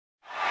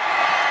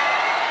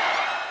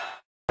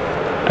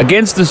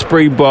against the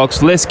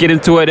Springboks. Let's get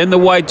into it. In the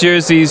white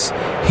jerseys,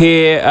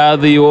 here are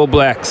the All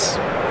Blacks.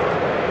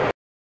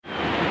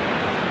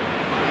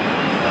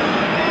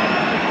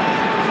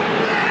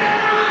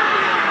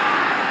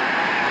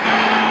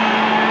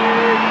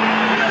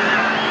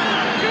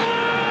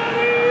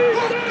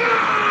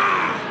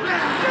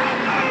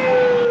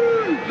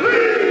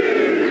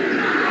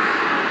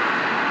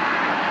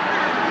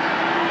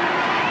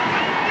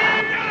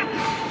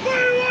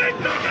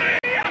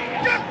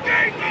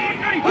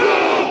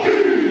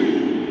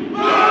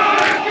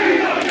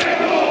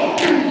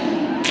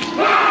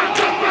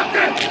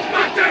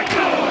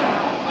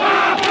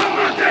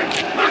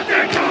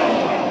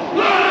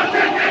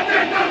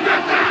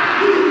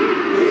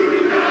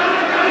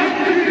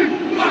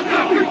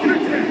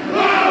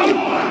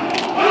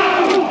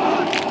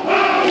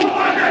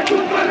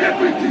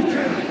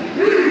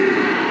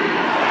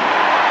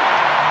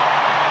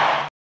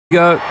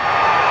 Go.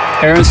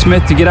 Aaron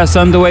Smith to get us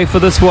underway for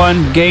this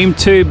one. Game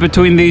 2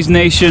 between these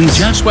nations.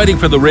 Just waiting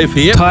for the ref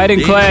here. Tight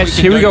and clash.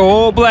 Here we go.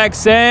 All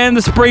Blacks and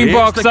the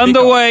Springboks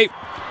underway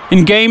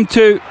in Game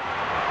 2.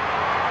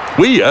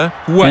 We are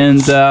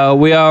and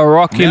we are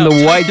rocking now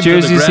the white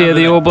jerseys here,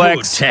 the All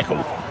Blacks. Tackle.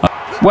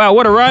 Wow,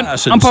 what a run.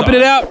 I'm popping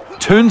it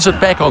out. Turns it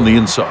back on the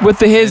inside. With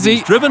the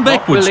hezzy. Driven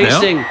backwards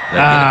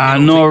now.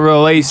 No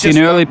releasing.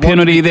 Early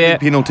penalty there.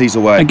 Penalties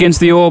away. Against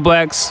the All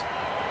Blacks.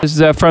 This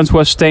is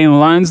Francois Steyn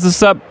lines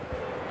this up.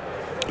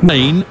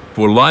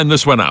 We'll line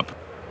this one up.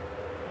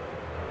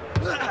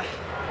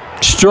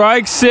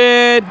 Strikes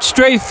it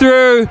straight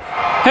through.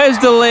 Has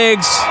the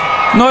legs.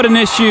 Not an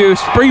issue.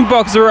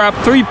 Springboks are up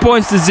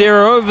 3-0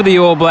 over the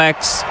All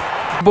Blacks.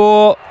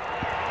 Ball.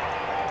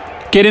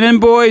 Getting in,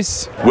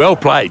 boys. Well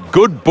played.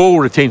 Good ball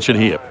retention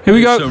here. Here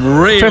we go.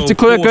 Fifth de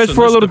Klerk goes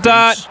for a little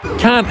dart.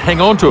 Can't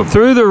hang on to him.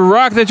 Through the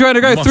ruck. They're trying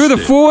to go through the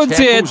forwards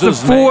here. It's the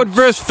forward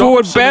versus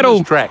forward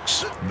battle.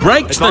 Tracks.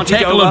 Breaks the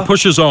tackle and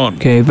pushes on.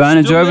 Okay,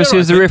 advantage over,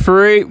 says the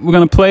referee. We're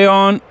going to play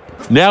on.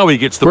 Now he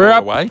gets the ball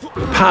away.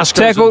 Pass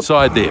goes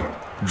inside there.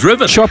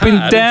 Driven. Chopping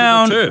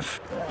down.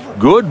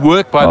 Good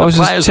work by the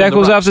players.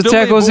 Tackles after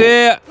tackles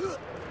here.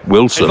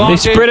 Wilson. They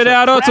spread it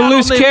out. Oh, it's a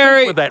loose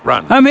carry. With that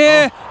run. I'm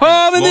here. Oh,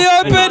 I'm in the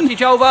open.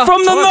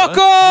 From the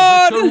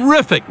knock-on.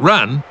 Terrific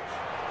run.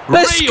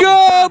 Let's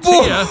go.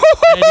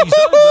 And he's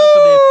over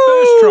for their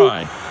first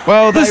try.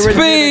 Well, the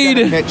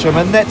speed. Catch him,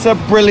 and that's a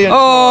brilliant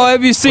try.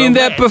 Have you seen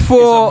that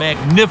before? It's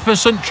a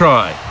magnificent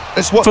try.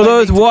 For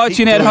those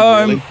watching at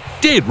home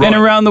and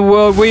around the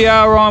world, we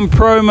are on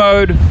pro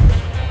mode.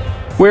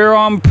 We're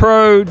on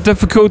pro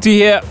difficulty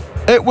here.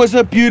 It was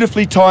a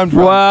beautifully timed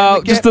run.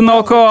 Wow, just a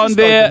knock on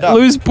there.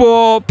 Loose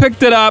ball,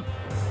 picked it up.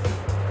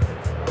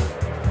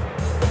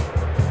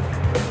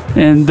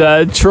 And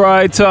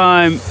try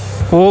time.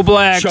 All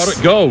Blacks. Shot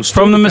at goal.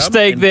 From the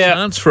mistake there.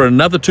 Chance for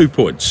another 2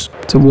 points.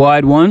 It's a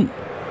wide one.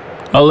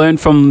 I learned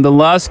from the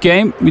last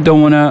game. We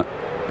don't want to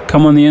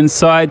come on the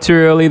inside too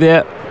early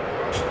there.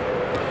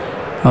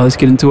 Oh, let's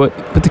get into it.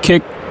 With the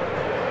kick.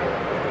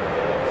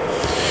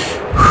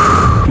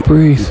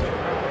 Breathe.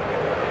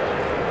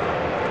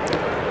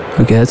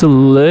 Okay, that's a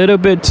little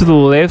bit to the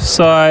left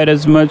side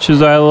as much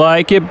as I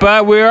like it,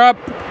 but we're up.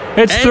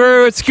 It's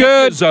through. It's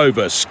good. It's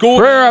over.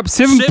 Scored. We're up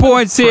 7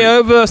 points here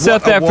over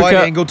South Africa. Wide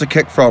angle to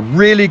kick from.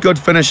 Really good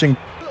finishing.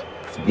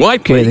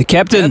 White. Okay, the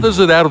captain gathers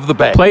it out of the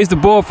back. Plays the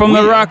ball from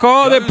the ruck.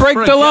 Oh, they break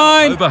the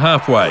line. Over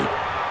halfway.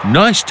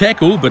 Nice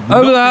tackle, but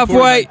over the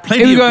halfway.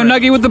 Here we go.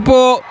 Nuggie with the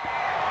ball.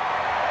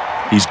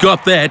 He's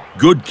got that.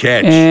 Good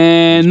catch.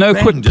 And no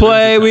quick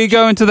play. We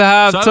go into the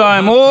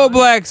halftime. All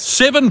Blacks.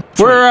 7-3.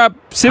 We're up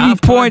 7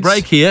 points.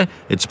 Break here.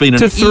 It's been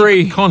an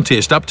even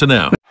contest up to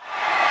now.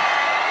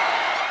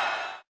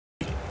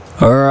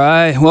 All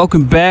right,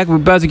 welcome back. We're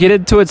about to get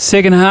into it.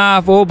 Second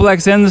half. All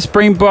Blacks and the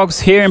Springboks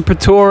here in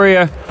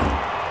Pretoria.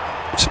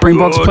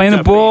 Springboks playing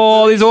the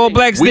ball. These All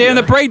Blacks there in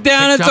the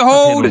breakdown. It's a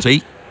hold.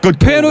 Good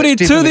penalty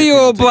to the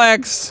All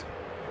Blacks.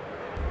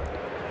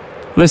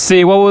 Let's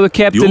see, what will the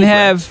captain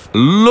have?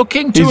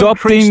 Looking to He's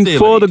opting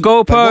for the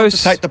goalpost.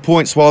 To take the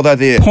points while they're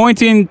there.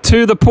 Pointing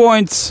to the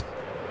points.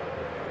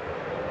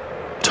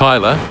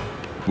 Tyler.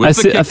 I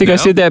think I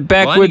said that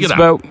backwards,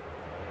 but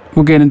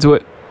we'll get into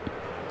it.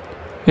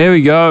 Here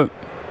we go.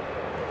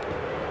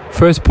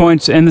 First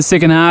points in the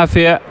second half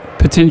here,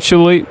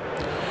 potentially.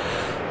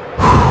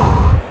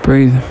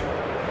 Breathe.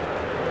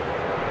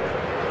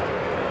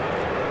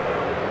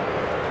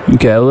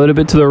 Okay, a little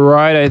bit to the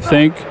right, I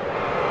think.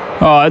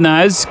 Oh,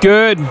 no, it's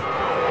good.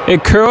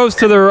 It curls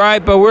to the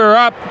right, but we're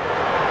up.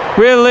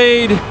 We're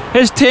lead.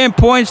 It's 10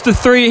 points to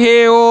 3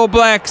 here, All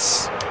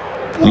Blacks.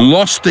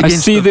 Lost against I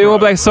see the All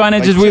Black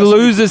signage as we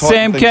lose it.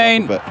 Sam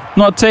Cane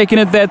not taking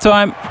it that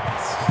time.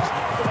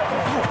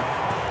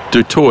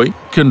 Dutoy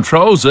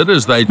controls it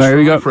as they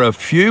try for a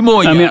few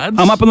more yards.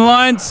 I'm up on the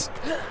lines.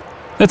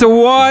 That's a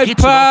wide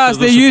Gets it off pass. to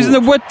the They're using the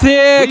support. width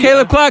here. We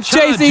Caleb are Clark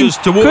chasing. charges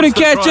towards Couldn't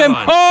the catch try him.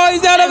 line. Oh,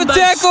 he's out of And a they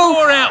tackle.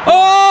 score out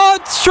Oh,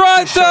 it's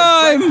strike Showed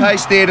great time.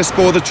 pace there to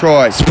score the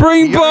try.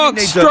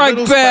 Springboks strike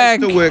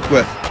back. To work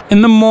with.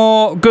 In the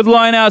more good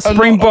line out, A lot of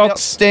Springboks.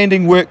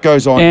 outstanding work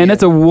goes on. And here.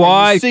 that's a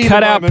wide you see the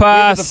cutout moment where the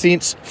pass.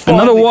 defence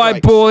Another finally wide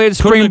breaks. ball here.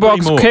 Couldn't agree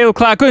Springboks. more. Caleb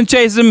Clark couldn't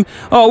chase him.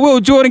 Oh,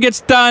 Will Jordan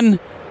gets done.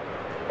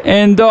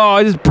 And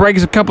he just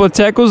breaks a couple of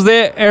tackles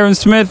there. Aaron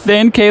Smith,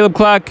 then Caleb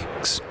Clark.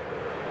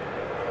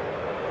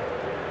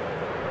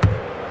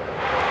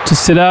 To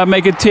sit up,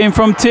 make it 10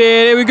 from 10.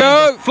 Here we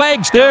go. The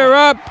flag's They're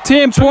come. up.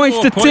 10 Two points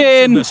more to points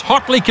in 10. this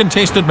hotly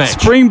contested match.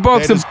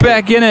 Springboks That are is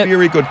back good. in it.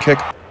 Very good kick.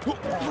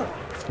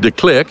 De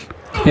Klerk.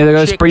 Here they go.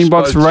 Checks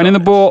Springboks both running the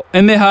sides. ball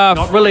in their half.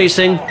 Not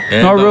releasing.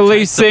 And Not they'll take the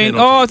releasing. penalty.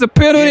 Oh, it's a Yeah,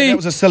 penalty. that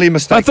was a silly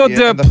mistake. I thought there,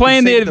 they were and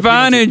playing the conceded the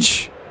penalty.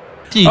 advantage.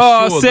 Gee,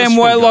 Oh, sure, Sam this will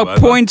go Whitelock over.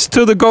 points to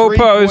the 3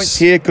 points goalpost.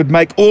 here could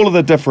make all of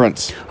the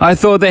difference. I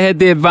thought they had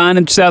the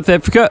advantage, South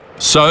Africa.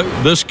 So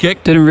this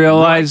kick. Didn't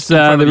realise right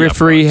in front the of the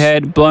referee uprights.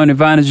 had blown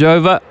advantage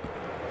over.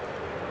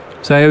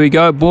 So here we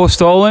go. Ball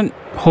stolen.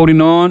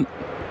 Holding on.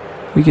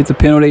 We get the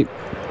penalty.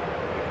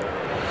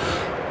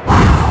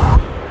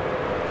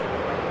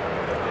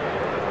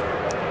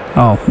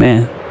 Oh,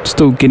 man.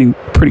 Still getting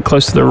pretty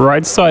close to the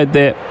right side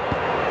there.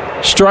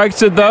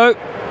 Strikes it, though.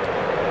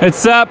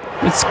 It's up.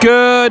 It's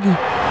good.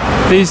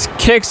 These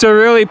kicks are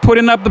really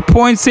putting up the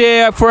points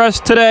here for us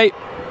today.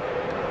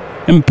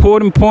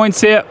 Important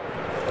points here.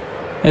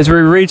 As we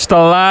reach the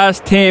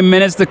last 10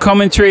 minutes, the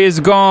commentary is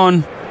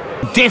gone.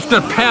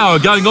 Definite power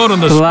going on in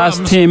the The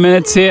last 10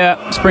 minutes here,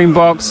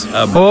 Springboks.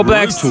 All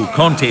Blacks. Brutal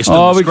contest. in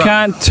Oh, the we scrum.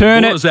 can't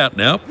turn Ball it. is out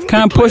now.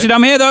 Can't push it.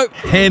 I'm here, though.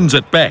 Hands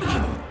it back.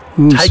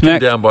 Ooh, Taken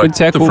smack. down by Good the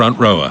tackle. front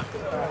rower.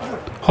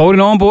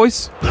 Holding on,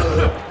 boys.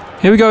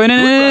 Here we go. In.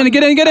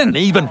 Get in. An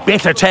even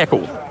better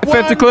tackle.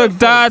 50 clerk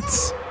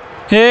darts.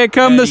 Here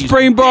come the And he's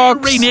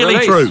Springboks. very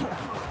nearly through.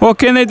 What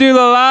can they do the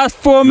last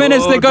 4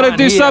 minutes? They got to run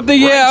do here. something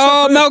here. Breaks the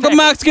Oh, first Malcolm tackle.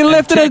 Marks get And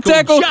lifted and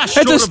tackle tackle. just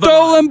It's a short of the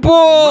stolen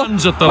ball.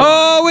 Runs at the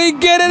Oh, we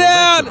get it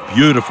out.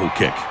 Beautiful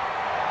kick.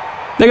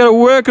 They got to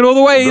work it all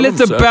the way. He lets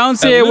it So,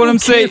 bounce a here. little Willem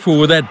see. careful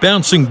with that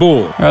bouncing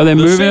ball. Oh, they're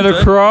The moving it centre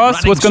across.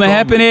 running What's going to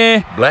happen strongly.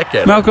 here?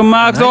 Blackadder. Malcolm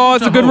Marks. Unable Oh,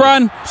 it's to a good hold.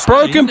 run.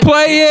 Broken Stayed.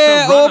 play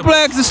here. It's a All run.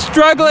 Blacks are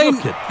struggling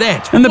Look at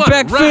that. in the What a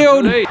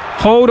backfield. run.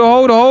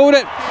 Hold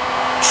it.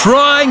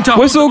 Trying to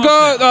Whistle hold them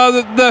off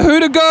go. now. The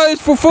hooter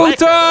goes for full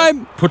Blackadder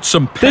time. Put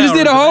some power. They just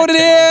need to into hold that it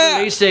tackle. here.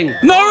 Releasing.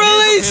 No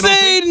here's a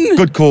penalty. releasing.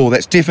 Good call.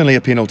 That's definitely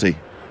a penalty.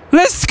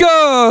 Let's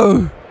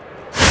go.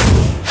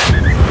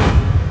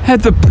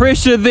 Had the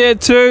pressure there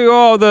too.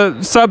 Oh,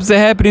 the subs are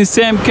happening.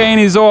 Sam Kane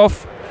is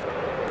off.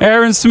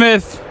 Aaron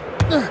Smith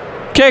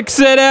kicks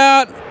it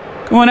out.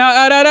 Come on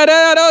out.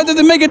 Oh, does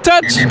it make a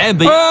touch? And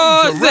the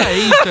arms are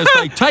raised as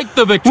they take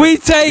the victory. We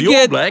take the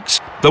All it. Blacks,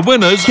 the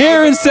winners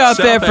Here in South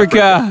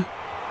Africa.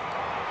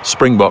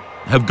 Springbok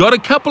have got a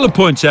couple of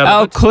points out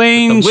Our of it.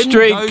 clean but the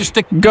win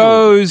streak to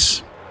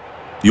goes.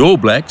 The All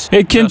Blacks.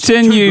 It just too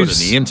good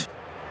continues. in the end.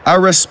 A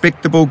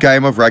respectable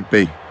game of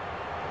rugby.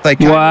 They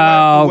came away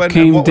Wow, with a win in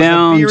came what was a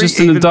down very just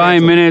in the even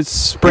dying battle.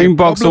 minutes. Their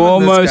Springboks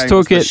problem in this almost game took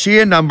was the it.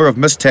 sheer number of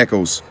missed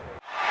tackles.